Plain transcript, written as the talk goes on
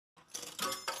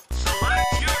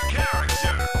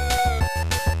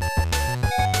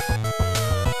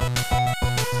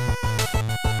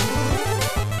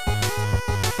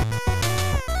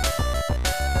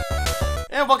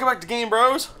And welcome back to Game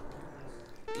Bros.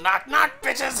 Knock knock,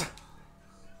 bitches.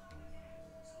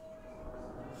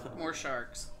 More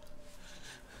sharks.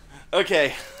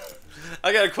 Okay,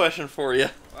 I got a question for you.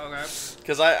 Okay.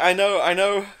 Because I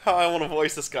know how I want to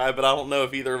voice this guy, but I don't know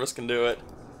if either of us can do it.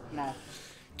 No.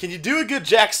 Can you do a good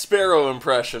Jack Sparrow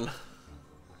impression?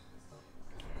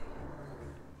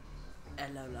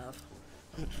 Hello, love.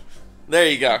 There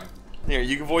you go. Here,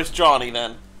 you can voice Johnny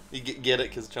then. You get it?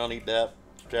 Because Johnny Depp,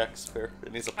 Jack Sparrow,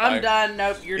 and he's a pirate. I'm done.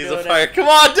 Nope, you're He's doing a pirate. it. Come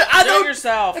on, I Do don't. it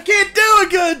yourself. I can't do a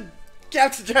good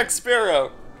Captain Jack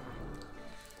Sparrow.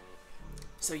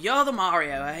 So you're the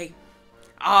Mario, eh?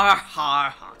 Ah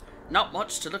ha ha. Not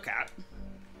much to look at.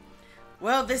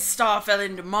 Well, this star fell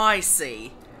into my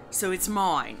sea, so it's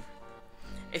mine.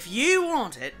 If you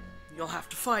want it, you'll have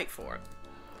to fight for it.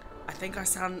 I think I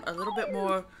sound a little bit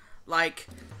more like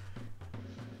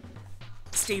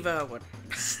Steve Irwin.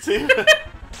 Steve?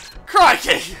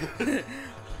 Crikey!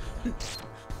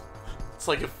 It's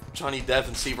like if Johnny Depp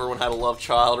and Steve Irwin had a love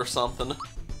child or something.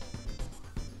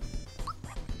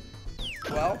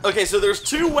 Well, Okay, so there's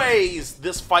two ways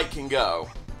this fight can go.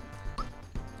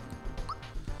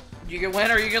 you can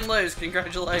win or you can lose.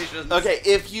 Congratulations. Okay,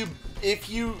 if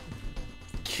you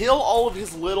kill all of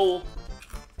his little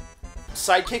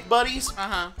sidekick buddies,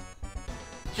 Uh-huh.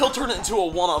 he'll turn it into a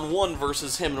one-on-one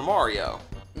versus him and Mario.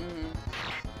 Mm-hmm.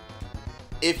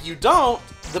 If you don't,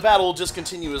 the battle will just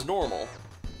continue as normal.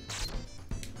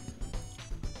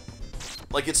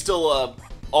 Like, it's still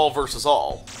all versus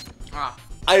all. Ah.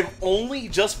 I've only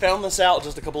just found this out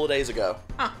just a couple of days ago.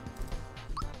 Huh.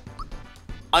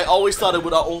 I always thought it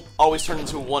would always turn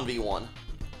into a 1v1.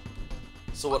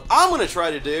 So what I'm going to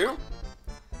try to do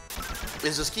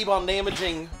is just keep on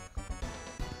damaging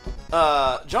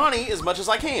Johnny as much as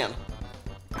I can.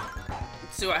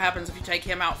 See what happens if you take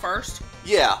him out first?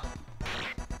 Yeah.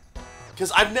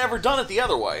 Because I've never done it the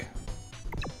other way.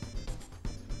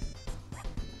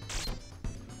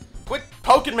 Quit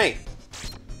poking me!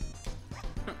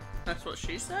 That's what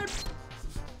she said?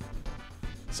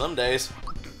 Some days.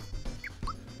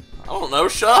 I don't know,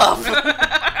 shut up!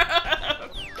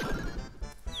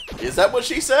 Is that what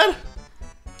she said?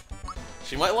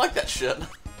 She might like that shit.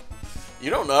 You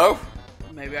don't know.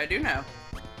 Maybe I do know.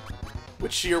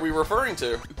 Which she are we referring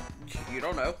to? You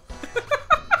don't know.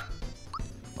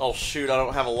 Oh shoot, I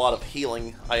don't have a lot of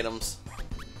healing items.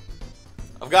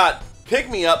 I've got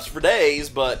pick-me-ups for days,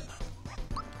 but...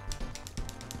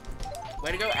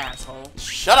 Way to go, asshole.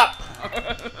 Shut up!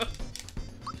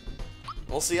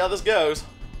 We'll see how this goes.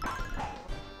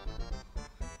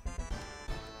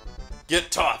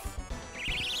 Get tough!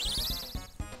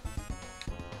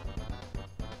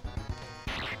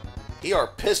 He are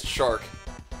pissed shark.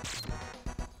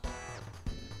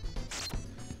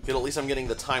 Good, at least I'm getting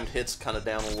the timed hits kind of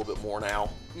down a little bit more now.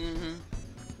 Mm-hmm.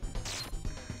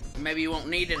 Maybe you won't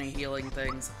need any healing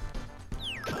things.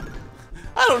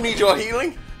 I don't need your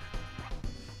healing!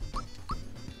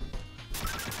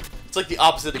 It's like the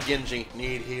opposite of Genji.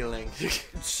 Need healing.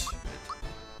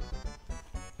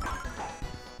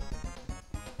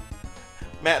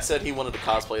 Matt said he wanted to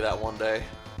cosplay that one day.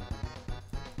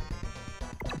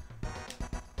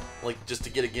 Like, just to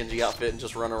get a Genji outfit and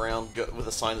just run around with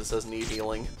a sign that says need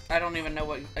healing. I don't even know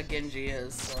what a Genji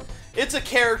is, so... It's a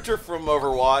character from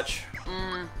Overwatch.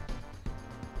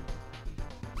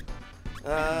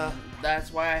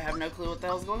 That's why I have no clue what the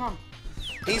hell's going on.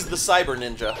 He's the cyber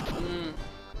ninja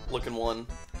looking one.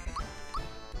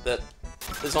 That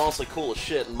is honestly cool as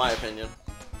shit, in my opinion.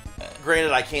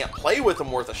 Granted, I can't play with him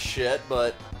worth a shit,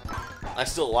 but I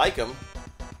still like him.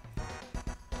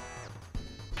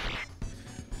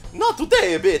 Not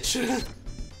today, bitch!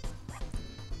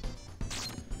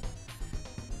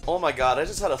 Oh my god, I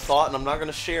just had a thought and I'm not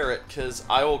gonna share it, because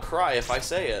I will cry if I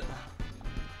say it.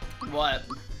 What?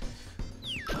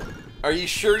 Are you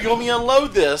sure you want me to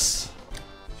unload this?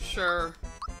 Sure.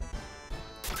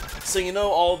 So you know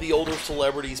all the older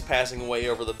celebrities passing away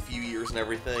over the few years and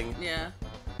everything? Yeah.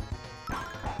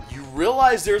 You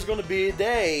realize there's gonna be a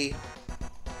day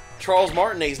Charles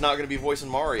Martinet's not gonna be voicing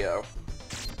Mario.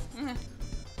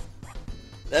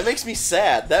 That makes me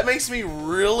sad. That makes me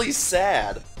really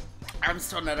sad. I'm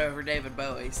still not over David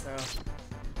Bowie, so...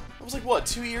 It was like, what,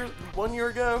 2 years? 1 year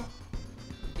ago?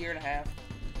 Year and a half.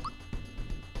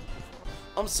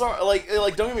 I'm sorry,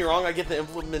 like, don't get me wrong, I get the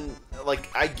implement, like,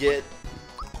 I get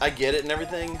it and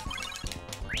everything.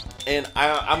 And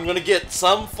I'm gonna get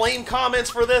some flame comments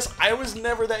for this. I was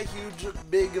never that huge,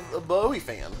 big of a Bowie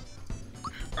fan.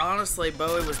 Honestly,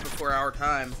 Bowie was before our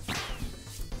time.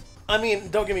 I mean,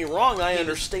 don't get me wrong, I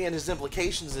understand his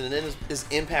implications and his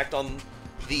impact on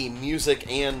the music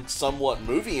and somewhat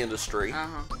movie industry.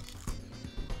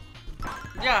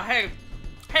 Yeah, hey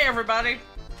everybody.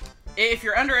 If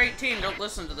you're under 18, don't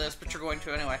listen to this, but you're going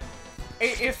to anyway.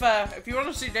 If you want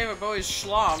to see David Bowie's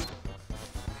Schlong,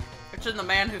 it's in The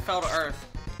Man Who Fell to Earth.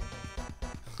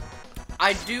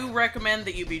 I do recommend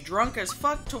that you be drunk as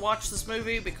fuck to watch this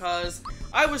movie because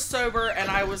I was sober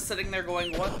and I was sitting there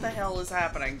going, what the hell is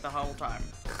happening the whole time?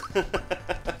 And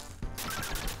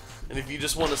if you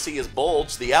just want to see his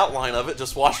bulge, the outline of it,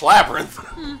 just watch Labyrinth.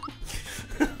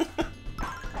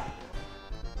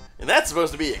 And that's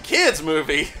supposed to be a kid's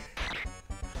movie.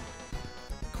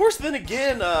 Of course, then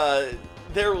again,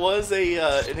 there was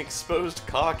an exposed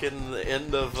cock in the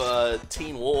end of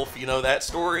Teen Wolf. You know that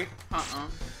story? Uh-uh.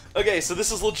 Okay, so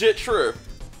this is legit true.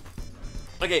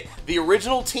 Okay, the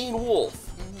original Teen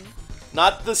Wolf.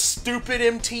 Not the stupid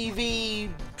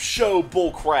MTV show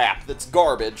bullcrap that's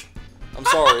garbage. I'm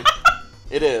sorry.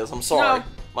 It is. I'm sorry. No.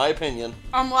 My opinion.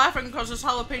 I'm laughing because this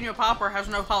jalapeno popper has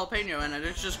no jalapeno in it.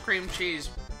 It's just cream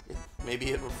cheese.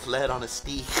 Maybe it fled on a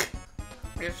steak.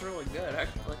 It's really good,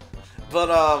 actually.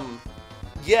 But,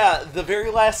 yeah, the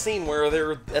very last scene where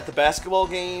they're at the basketball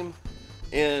game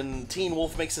and Teen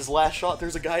Wolf makes his last shot,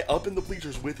 there's a guy up in the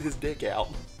bleachers with his dick out.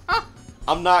 Huh.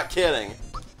 I'm not kidding.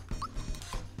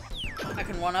 I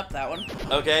can one-up that one.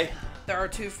 Okay. There are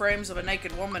 2 frames of a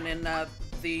naked woman in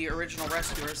the original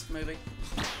Rescuers movie.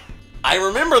 I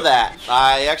remember that.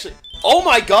 I actually... Oh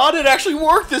my god, it actually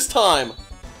worked this time!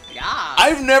 Yeah.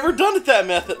 I've never done it that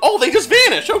method. Oh, they just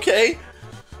vanish. Okay.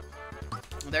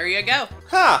 There you go.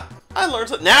 Huh. I learned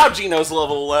something. Now Gino's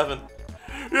level 11.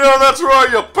 Yeah, that's right,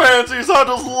 you pansies. I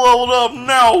just leveled up.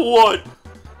 Now what?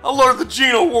 I learned the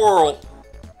Gino whirl.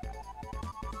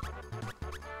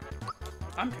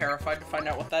 I'm terrified to find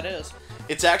out what that is.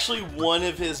 It's actually one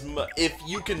of his... If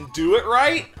you can do it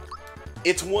right,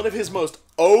 it's one of his most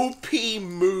OP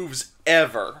moves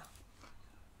ever.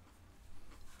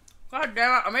 God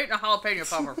damn it, I'm eating a jalapeno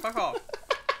popper. Fuck off.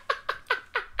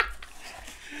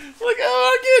 Like,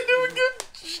 oh, I can't do it good.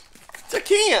 I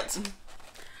can't.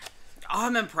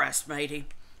 I'm impressed, matey.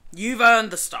 You've earned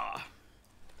the star.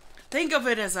 Think of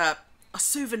it as a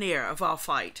souvenir of our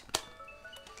fight.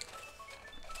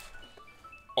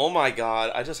 Oh my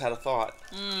god, I just had a thought.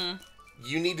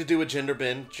 You need to do a gender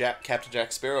bend Captain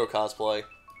Jack Sparrow cosplay.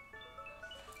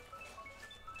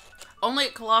 Only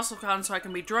at Colossal Con so I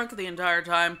can be drunk the entire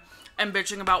time and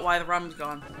bitching about why the rum's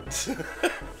gone.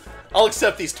 I'll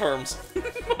accept these terms.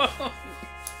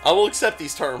 I will accept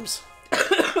these terms.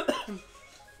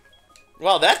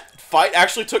 Wow, that fight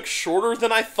actually took shorter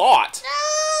than I thought.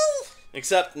 No!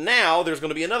 Except now there's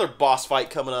going to be another boss fight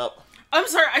coming up. I'm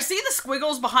sorry, I see the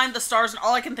squiggles behind the stars and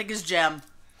all I can think is Gem.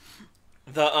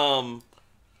 The,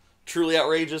 Truly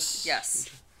Outrageous? Yes.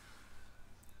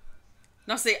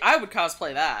 Now see, I would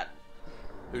cosplay that.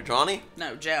 Who, Johnny?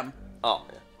 No, Gem. Oh,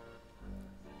 yeah.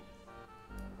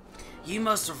 You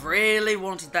must have really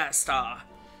wanted that star.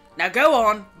 Now go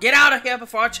on, get out of here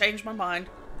before I change my mind.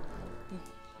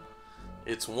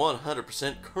 It's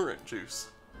 100% currant juice.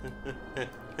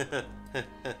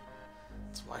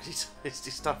 It's mighty tasty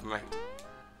stuff, mate.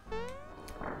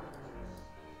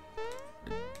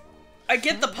 I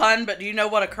get the pun, but do you know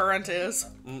what a currant is?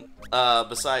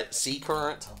 Besides sea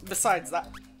currant? Besides that.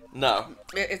 No.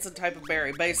 It's a type of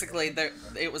berry. Basically,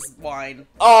 it was wine.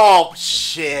 Oh,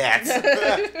 shit!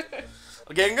 Okay,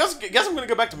 I guess I'm gonna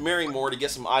go back to Marymore to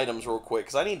get some items real quick,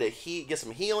 because I need to get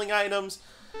some healing items.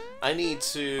 I need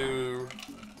to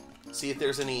see if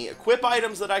there's any equip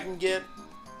items that I can get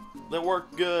that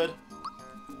work good.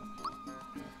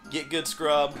 Get good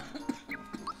scrub.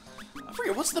 I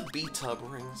forget, what's the B-tub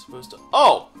ring supposed to...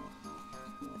 Oh!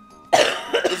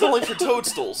 It's only for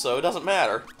toadstools, so it doesn't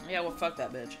matter. Yeah, well, fuck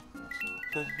that bitch.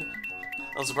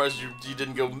 I'm surprised you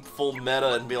didn't go full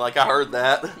meta and be like, I heard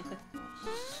that.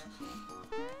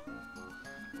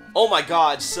 Oh my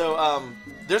god, so,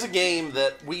 there's a game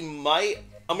that we might...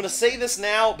 I'm gonna say this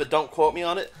now, but don't quote me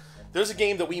on it. There's a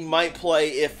game that we might play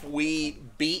if we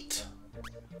beat...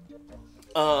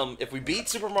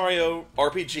 Super Mario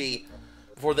RPG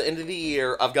before the end of the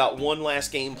year. I've got one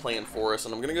last game planned for us,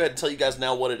 and I'm gonna go ahead and tell you guys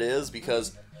now what it is,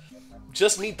 because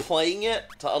just me playing it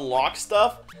to unlock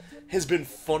stuff has been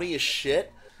funny as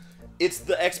shit. It's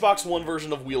the Xbox One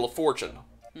version of Wheel of Fortune.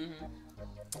 Mm-hmm.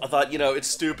 I thought, you know, it's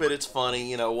stupid, it's funny,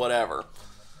 you know, whatever.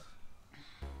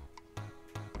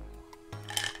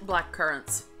 Black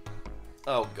currants.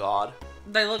 Oh, God.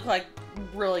 They look like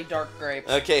really dark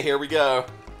grapes. Okay, here we go.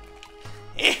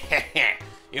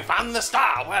 You found the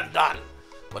star, well done.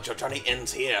 But your journey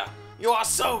ends here. You are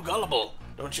so gullible.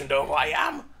 Don't you know who I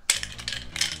am?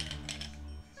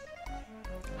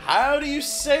 How do you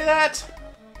say that?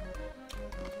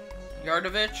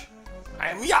 Yardovich? I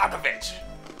am Yardovich.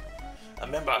 A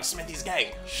member of Smithy's gang.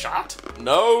 Shot?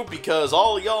 No, because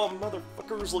all y'all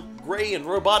motherfuckers look gray and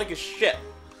robotic as shit.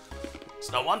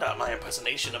 It's no wonder my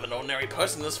impersonation of an ordinary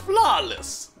person is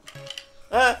flawless.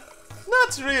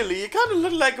 Not really. You kind of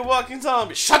look like a walking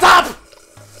zombie. Shut up!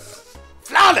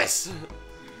 Flawless!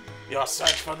 Your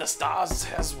search for the stars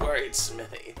has worried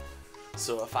Smithy.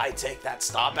 So if I take that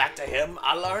star back to him,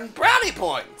 I'll earn brownie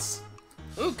points.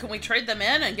 Ooh, can we trade them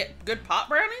in and get good pot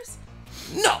brownies?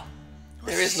 No!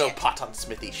 There is no pot on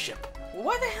Smithy's ship.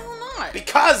 Why the hell not?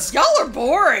 Because... Y'all are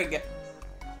boring!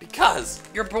 Because...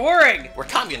 You're boring! we're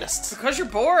communists. Because you're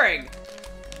boring!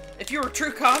 If you were a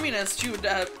true communist, you would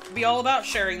be all about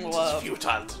sharing love. It's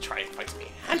futile to try and fight me.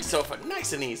 Hand it over,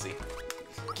 nice and easy.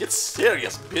 Get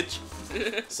serious, bitch.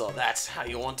 So that's how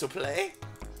you want to play?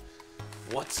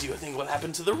 What do you think will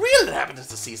happen to the real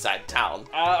inhabitants of Seaside Town?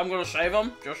 I'm gonna save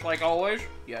them, just like always.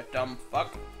 You dumb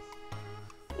fuck.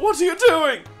 What are you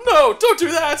doing? No, don't do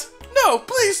that. No,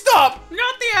 please stop.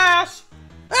 Not the ass!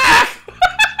 Ah!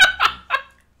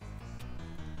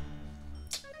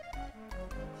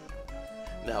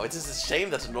 Now, it is a shame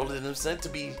that an old innocent to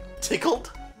be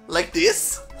tickled like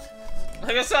this.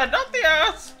 Like I said, not the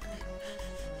ass!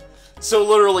 So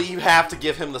literally, you have to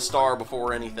give him the star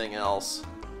before anything else.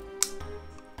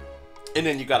 And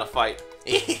then you gotta fight.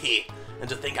 And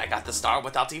to think I got the star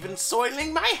without even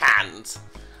soiling my hands.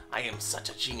 I am such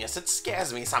a genius, it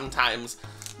scares me sometimes.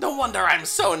 No wonder I'm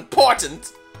so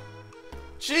important.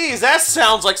 Jeez, that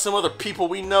sounds like some other people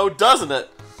we know, doesn't it?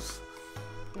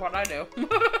 What I do.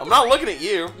 I'm not looking at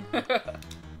you.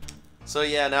 So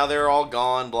yeah, now they're all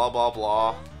gone, blah, blah,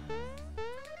 blah.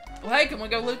 Well, hey, can we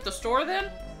go loot the store then?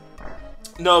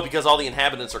 No, because all the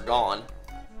inhabitants are gone.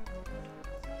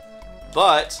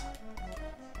 But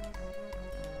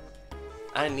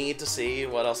I need to see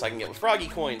what else I can get with Froggy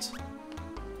coins.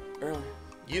 Early.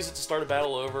 Use it to start a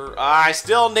battle over. I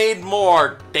still need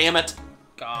more, damn it.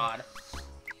 God.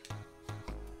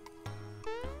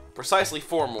 Precisely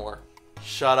 4 more.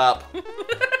 Shut up.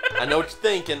 I know what you're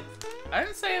thinking. I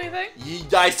didn't say anything.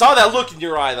 I saw that look in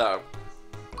your eye, though.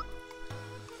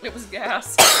 It was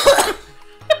gas.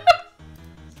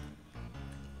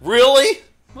 Really?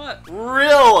 What?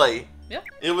 Really? Yep.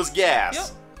 It was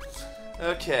gas.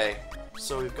 Yep. Okay,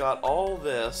 so we've got all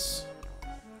this.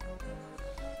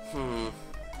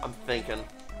 I'm thinking.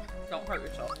 Don't hurt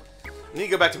yourself. I need to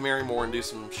go back to Marymore and do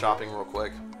some shopping real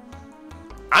quick.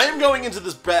 I am going into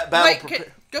this battle. Wait,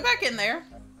 go back in there.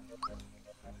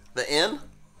 The inn?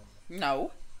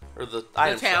 No. Or the Go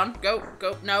item town. shop?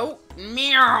 Go. No.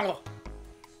 Meow.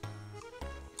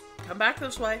 Come back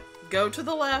this way. Go to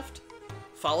the left.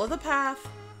 Follow the path.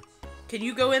 Can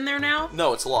you go in there now?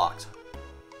 No, it's locked.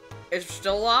 It's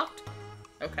still locked?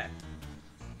 Okay.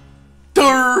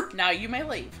 Durr! Now you may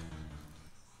leave.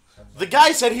 The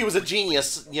guy said he was a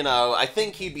genius, you know, I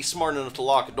think he'd be smart enough to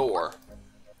lock a door.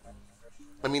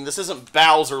 I mean, this isn't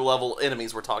Bowser level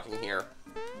enemies we're talking here.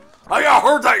 I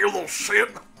heard that, you little shit.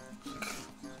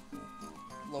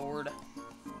 Lord.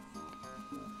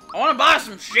 I want to buy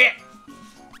some shit.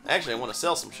 Actually, I want to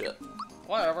sell some shit.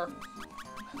 Whatever.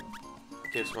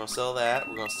 Okay, so we're going to sell that.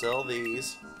 We're going to sell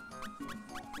these.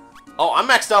 Oh, I'm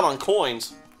maxed out on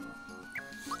coins.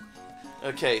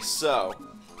 Okay, so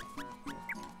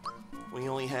we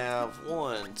only have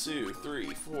 1, 2,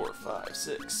 3, 4, 5,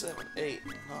 6, 7, 8,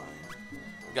 9.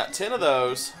 We got 10 of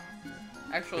those.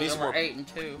 Actually, there were 8 and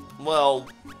 2. Well,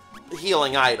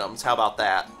 healing items. How about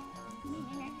that?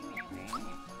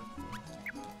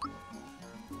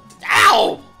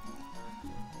 Ow!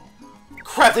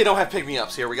 Crap, they don't have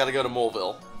pick-me-ups here. We gotta go to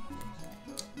Moleville.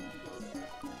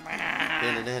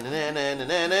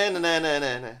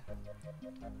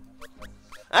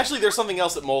 Actually, there's something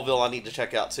else at Moleville I need to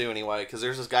check out too anyway, because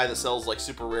there's this guy that sells like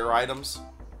super rare items.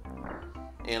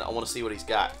 And I want to see what he's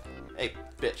got. Hey,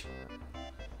 bitch.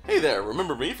 Hey there,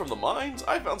 remember me from the mines?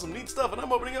 I found some neat stuff and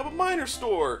I'm opening up a miner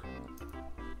store.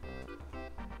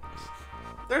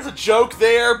 There's a joke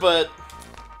there, but...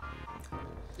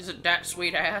 Is it that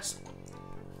sweet ass?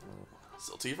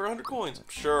 Sell to you for 100 coins.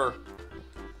 Sure.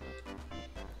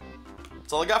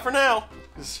 That's all I got for now.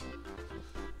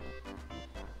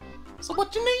 So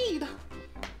what you need?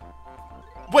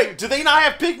 Wait, do they not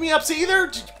have pick-me-ups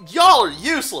either? Y'all are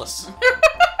useless.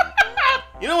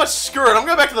 You know what? Screw it. I'm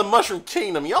going back to the Mushroom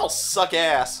Kingdom. Y'all suck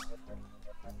ass.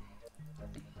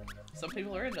 Some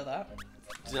people are into that.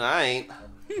 I ain't.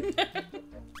 And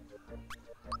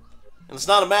it's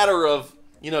not a matter of,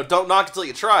 you know, don't knock until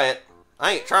you try it.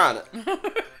 I ain't trying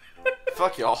it.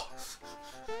 Fuck y'all.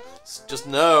 Just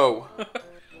no.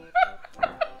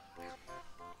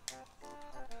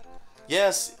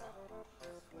 Yes.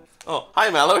 Oh, hi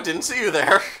Mallow. Didn't see you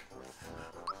there.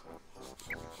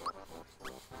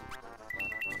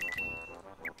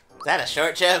 Is that a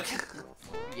short joke?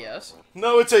 Yes.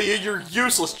 No, it's your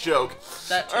useless joke.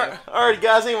 That too. Alrighty,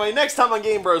 guys. Anyway, next time on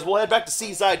Game Bros, we'll head back to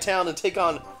Seaside Town and take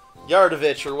on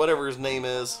Yardovich or whatever his name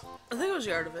is. I think it was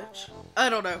Yardovich. I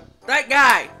don't know. That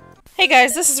guy! Hey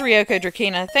guys, this is Riyoko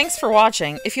Drakena. Thanks for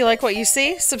watching. If you like what you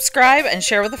see, subscribe and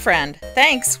share with a friend.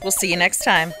 Thanks. We'll see you next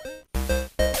time.